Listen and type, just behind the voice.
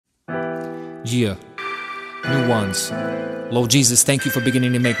Yeah, new ones. Lord Jesus, thank you for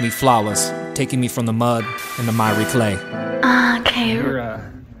beginning to make me flawless, taking me from the mud and the miry clay. Okay.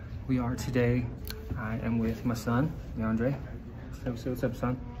 Here we are today. I am with my son, DeAndre. Say what's up,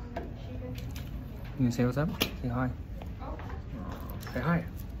 son. You gonna say what's up? Say hi. Say hi.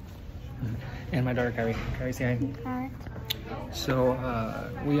 And my daughter, Kyrie. Kyrie, say hi. Hi. So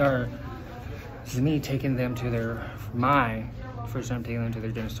this is me taking them to my first time taking them to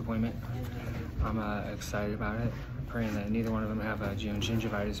their dentist appointment. I'm excited about it. I'm praying that neither one of them have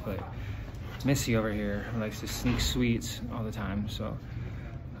gingivitis, but Missy over here likes to sneak sweets all the time. So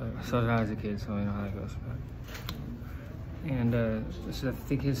did I as a kid, so I know how that goes. And this is, I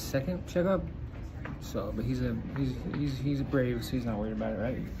think, his second checkup. So, but he's brave, so he's not worried about it,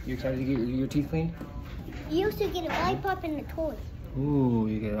 right? You excited to get your teeth cleaned? You used to get a lollipop and a toy. Ooh,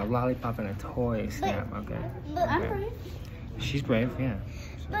 you get a lollipop and a toy. Snap, okay. But I'm brave. She's brave, yeah.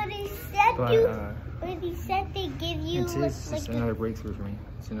 So, but he said they give you it's another breakthrough for me.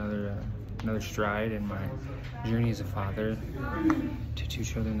 It's another stride in my journey as a father to two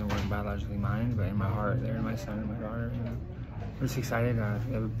children that weren't biologically mine, but in my heart, they're my son and my daughter. You know. I'm just excited.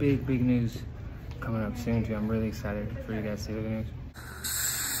 We have a big news coming up soon too. I'm really excited for you guys to hear the news.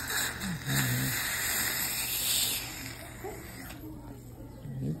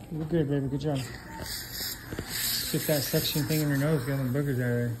 You're good, baby. Good job. Get that suction thing in your nose, get them boogers out of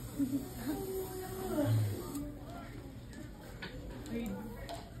there.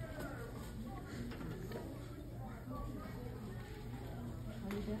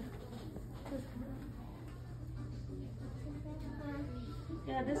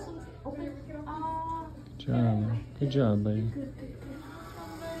 Yeah, this one's open. Good job. Good job, buddy.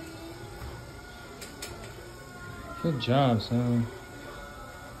 Good job, son.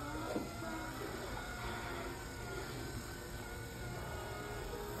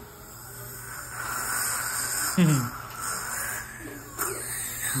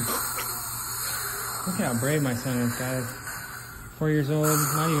 Look how brave my son is, guys. 4 years old,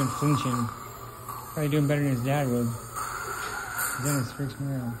 not even flinching. Probably doing better than his dad would. Dennis freaks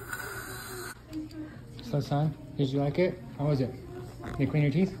me out. So, son, did you like it? How was it? Did you clean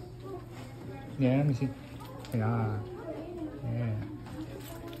your teeth? Yeah, let me see. Yeah.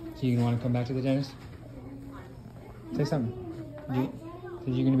 So you want to come back to the dentist? Say something. Are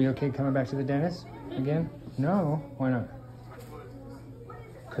you gonna be okay coming back to the dentist again? No. Why not?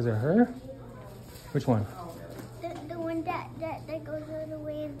 Because of her? Which one? The one that goes all the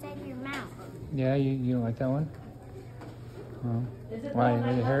way inside your mouth. Yeah, you don't like that one? Oh. Is it Why? the one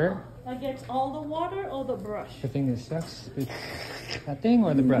Did it hurt? that gets all the water or the brush? The thing that sucks? That thing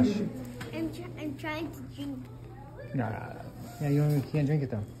or the brush? I'm trying to drink. No. Yeah, you can't drink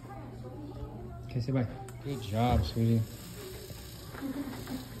it though. Okay, say bye. Good job, sweetie.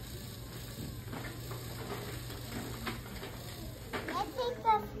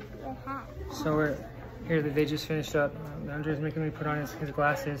 Your hat. So we're here. They just finished up. Andre's making me put on his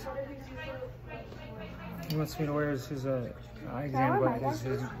glasses. He wants me to wear his eye exam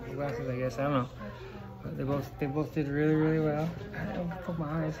glasses, his glasses, I guess. I don't know. But they both did really well. Don't poke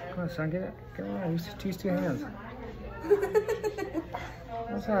my eyes. Come on, son, get it. Come on, use two hands.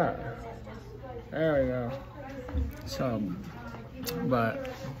 What's up? There we go. So, but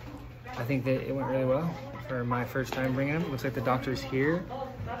I think that it went really well for my first time bringing him. Looks like the doctor's here.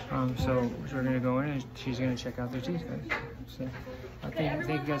 So we're gonna go in and she's gonna check out their teeth, guys. So thank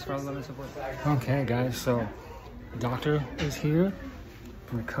you guys for all the love and support. Okay, guys. So the doctor is here.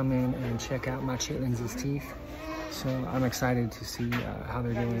 I'm gonna come in and check out my chitlins' teeth. So I'm excited to see how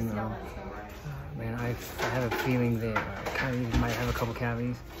they're doing. Man, I have a feeling that Kyrie might have a couple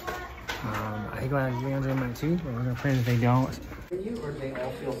cavities. I think I'll have DeAndre might too, but we're gonna pray that they don't. Or they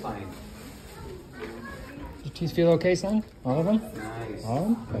all feel fine? Your teeth feel okay, son? All of them? Nice. All of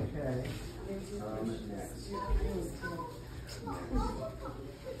them? Okay. Next.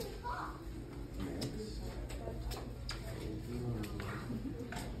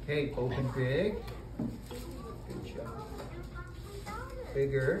 Okay, open big. Good job.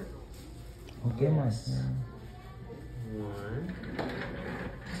 Bigger. Okay, Yes. yeah. 1,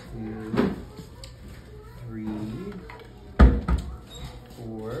 2, 3,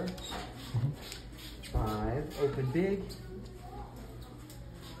 4, 5. Open big.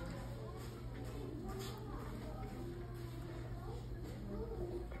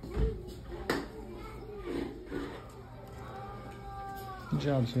 Good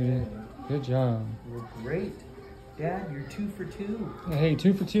job, sweetie. Good job. Well, great. Dad, you're 2 for 2. Hey,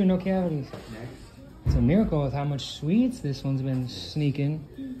 2 for 2, no cavities. Next. It's a miracle with how much sweets this one's been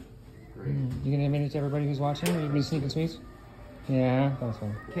sneaking. Great. You gonna admit it to everybody who's watching? You've been sneaking sweets? Yeah, that's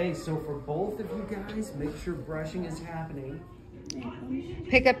fine. Okay, so for both of you guys, make sure brushing is happening.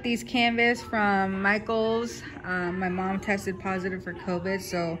 Pick up these canvas from Michael's. My mom tested positive for COVID,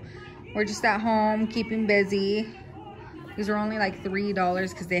 so we're just at home keeping busy. These are only like $3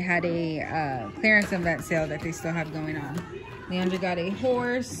 because they had a clearance event sale that they still have going on. Leandra got a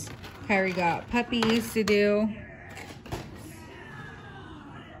horse. Kyrie got puppies to do.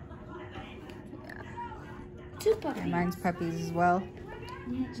 Two puppies. And mine's puppies as well.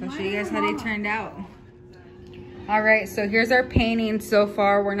 So I'll show you guys how they turned out. All right, so here's our painting so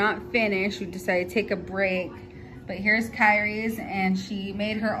far. We're not finished. We decided to take a break. But here's Kyrie's, and she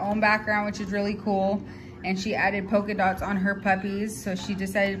made her own background, which is really cool. And she added polka dots on her puppies. So she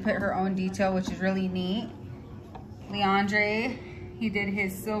decided to put her own detail, which is really neat. Leandre, he did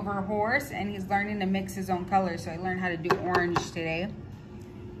his silver horse, and he's learning to mix his own colors. So I learned how to do orange today.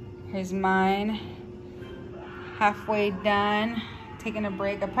 Here's mine. Halfway done. Taking a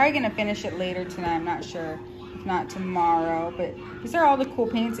break. I'm probably gonna finish it later tonight. I'm not sure. If not tomorrow. But these are all the cool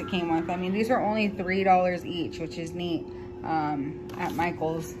paints it came with. I mean, these are only $3 each, which is neat. At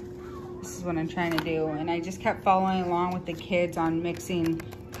Michael's. This is what I'm trying to do. And I just kept following along with the kids on mixing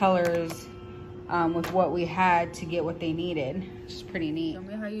colors with what we had to get what they needed. Which is pretty neat. Show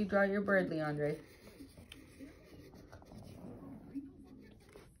me how you draw your bird, Leandre.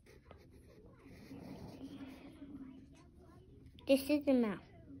 This is the mouth.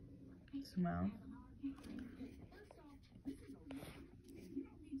 Smell.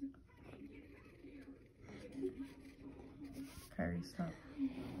 Kyrie, stop.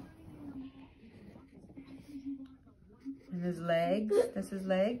 And his legs. That's his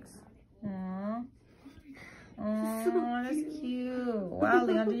legs. Aww. Oh, that's cute. Wow,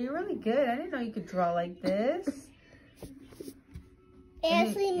 Leandra, you're really good. I didn't know you could draw like this. I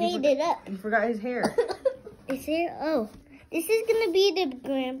actually made it up. You forgot his hair. His hair? Oh. This is gonna be the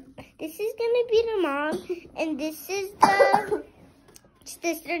this is gonna be the mom, and this is the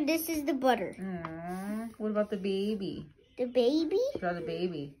sister. This is the butter. Aww. What about the baby? The baby? Draw the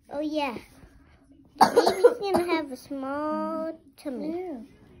baby. Oh yeah. The baby's gonna have a small tummy. Yeah.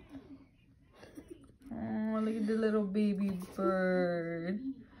 Oh, look at the little baby bird.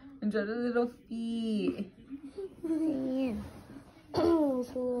 And draw the little feet. Yeah. Oh,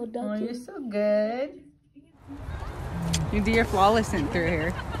 oh, you're so good. You do your fluorescent through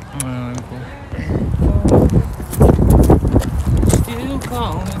here. Oh, still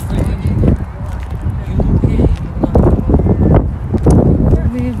calling friend. You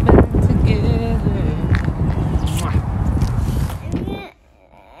came back together.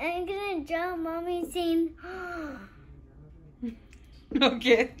 I'm gonna draw mommy saying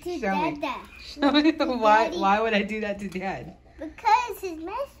okay. to Show me. Dada. Show me. Why would I do that to Dad? Because his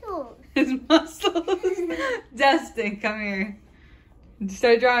muscles. His muscles. Justin, come here.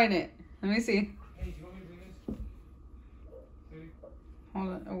 Start drawing it. Let me see. Hold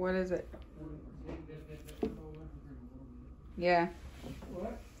on. What is it? Yeah.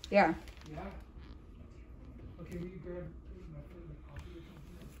 What? Yeah. Yeah. Okay, will you grab my coffee or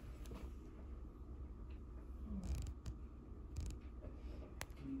something?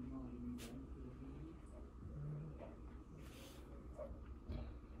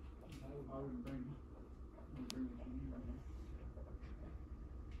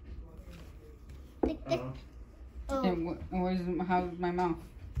 Oh. And how's my mouth?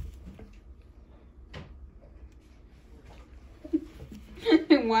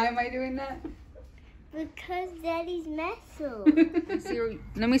 Why am I doing that? Because Daddy's muscle.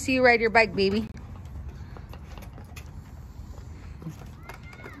 Let me see you ride your bike, baby.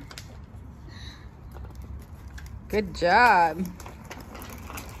 Good job.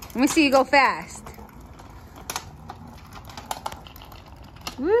 Let me see you go fast.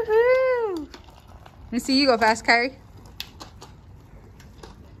 Woohoo! Let me see you go fast, Kyrie.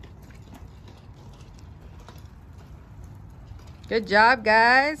 Good job,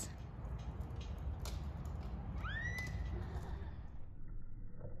 guys.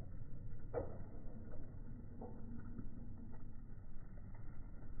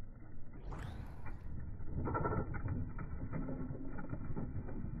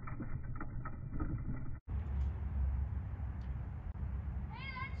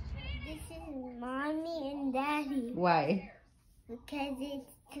 This is Mommy and Daddy. Why? Because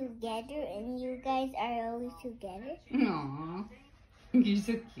it's together and you guys are always together. Aww. You're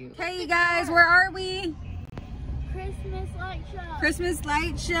so cute. Hey, you guys, where are we? Christmas light show. Christmas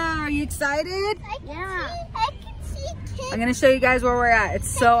light show. Are you excited? I can see kids. I'm gonna show you guys where we're at. It's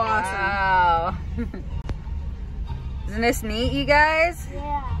so awesome. Wow. Isn't this neat, you guys?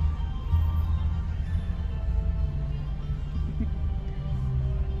 Yeah.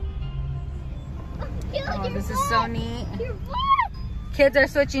 Oh, this is so neat. Kids are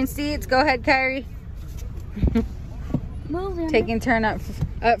switching seats. Go ahead, Kyrie. Taking turn up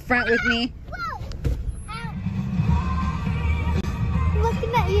front with me.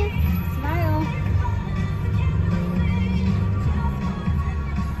 Looking at you. Smile.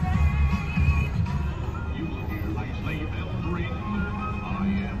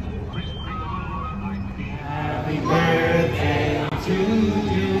 Happy birthday to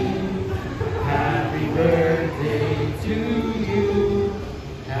you. Happy birthday to you.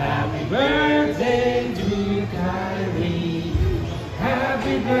 Happy birthday to Kylie.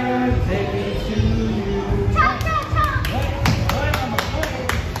 Happy birthday to you.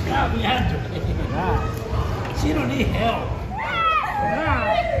 Yeah, we had to. She don't need help.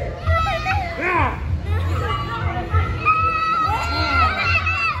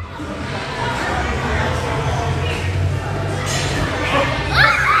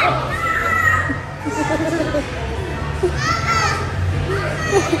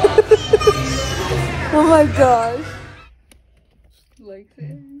 Oh my gosh. Likes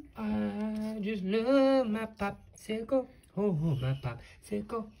it. I just love my popsicle. Oh, my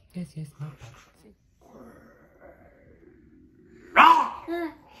popsicle. Yes, yes, my popsicle.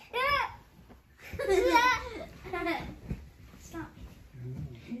 Stop.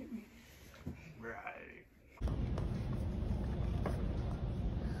 Right.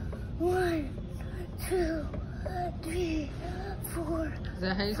 1, 2, 3, 4. Is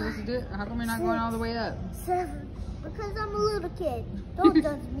that how you're supposed to do it? How come you're not going all the way up? 7. Because I'm a little kid. Don't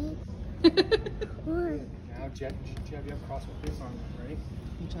judge me. 1. Now, Jet, jab, jab, cross with this arm. Ready?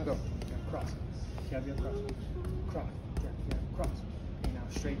 Go. Jab, cross. Jab, jab, cross. Cross. Jab, jab, cross. Okay, now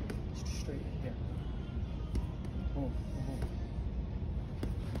straight. Straight. There. Boom. Boom, boom.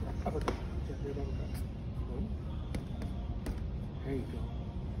 Uppercut. Jab, jab, uppercut. Boom. There you go.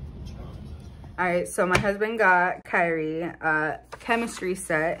 Good job. All right, so my husband got Kyrie a chemistry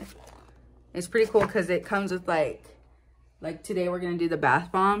set. It's pretty cool because it comes with like today we're gonna do the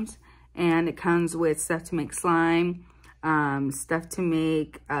bath bombs, and it comes with stuff to make slime, stuff to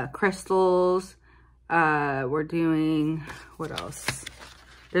make crystals. We're doing, what else?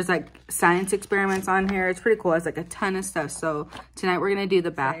 There's like science experiments on here. It's pretty cool. It's like a ton of stuff. So tonight we're gonna do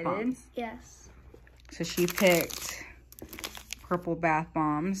the bath bombs. Yes. So she picked purple bath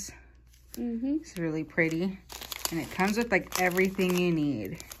bombs. It's really pretty, and it comes with like everything you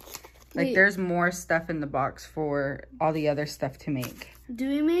need. Like Wait. There's more stuff in the box for all the other stuff to make. Do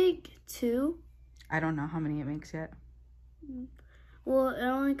we make 2? I don't know how many it makes yet. Well, it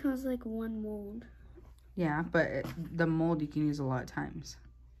only comes like 1 mold. Yeah, but the mold you can use a lot of times.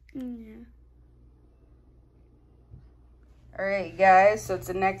 Yeah. All right, guys, so it's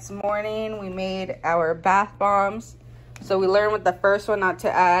the next morning. We made our bath bombs. So we learned with the first one not to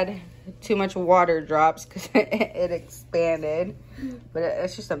add too much water drops because it expanded. But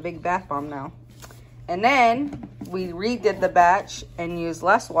it's just a big bath bomb now. And then we redid the batch and used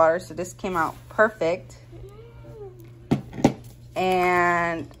less water, so this came out perfect.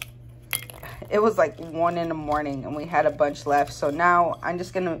 And it was like 1 in the morning and we had a bunch left. So now I'm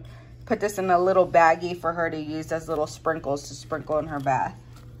just gonna put this in a little baggie for her to use as little sprinkles to sprinkle in her bath.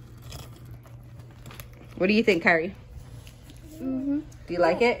 What do you think, Kyrie? Do you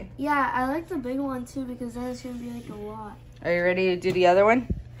like it? Yeah, I like the big one too because then it's gonna be like a lot. Are you ready to do the other one?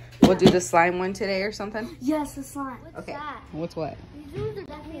 We'll do the slime one today or something? Yes, the slime. Okay. That? What's what? These ones are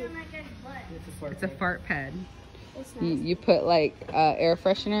definitely on my guy's butt. It's a fart pad. It's nice. You put like air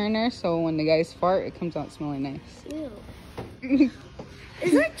freshener in there so when the guys fart, it comes out smelling nice. Ew.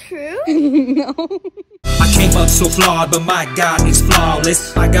 Is that true? No. I came up so flawed, but my God is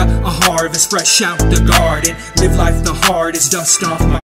flawless. I got a harvest fresh out the garden. Live life the hardest, dust off my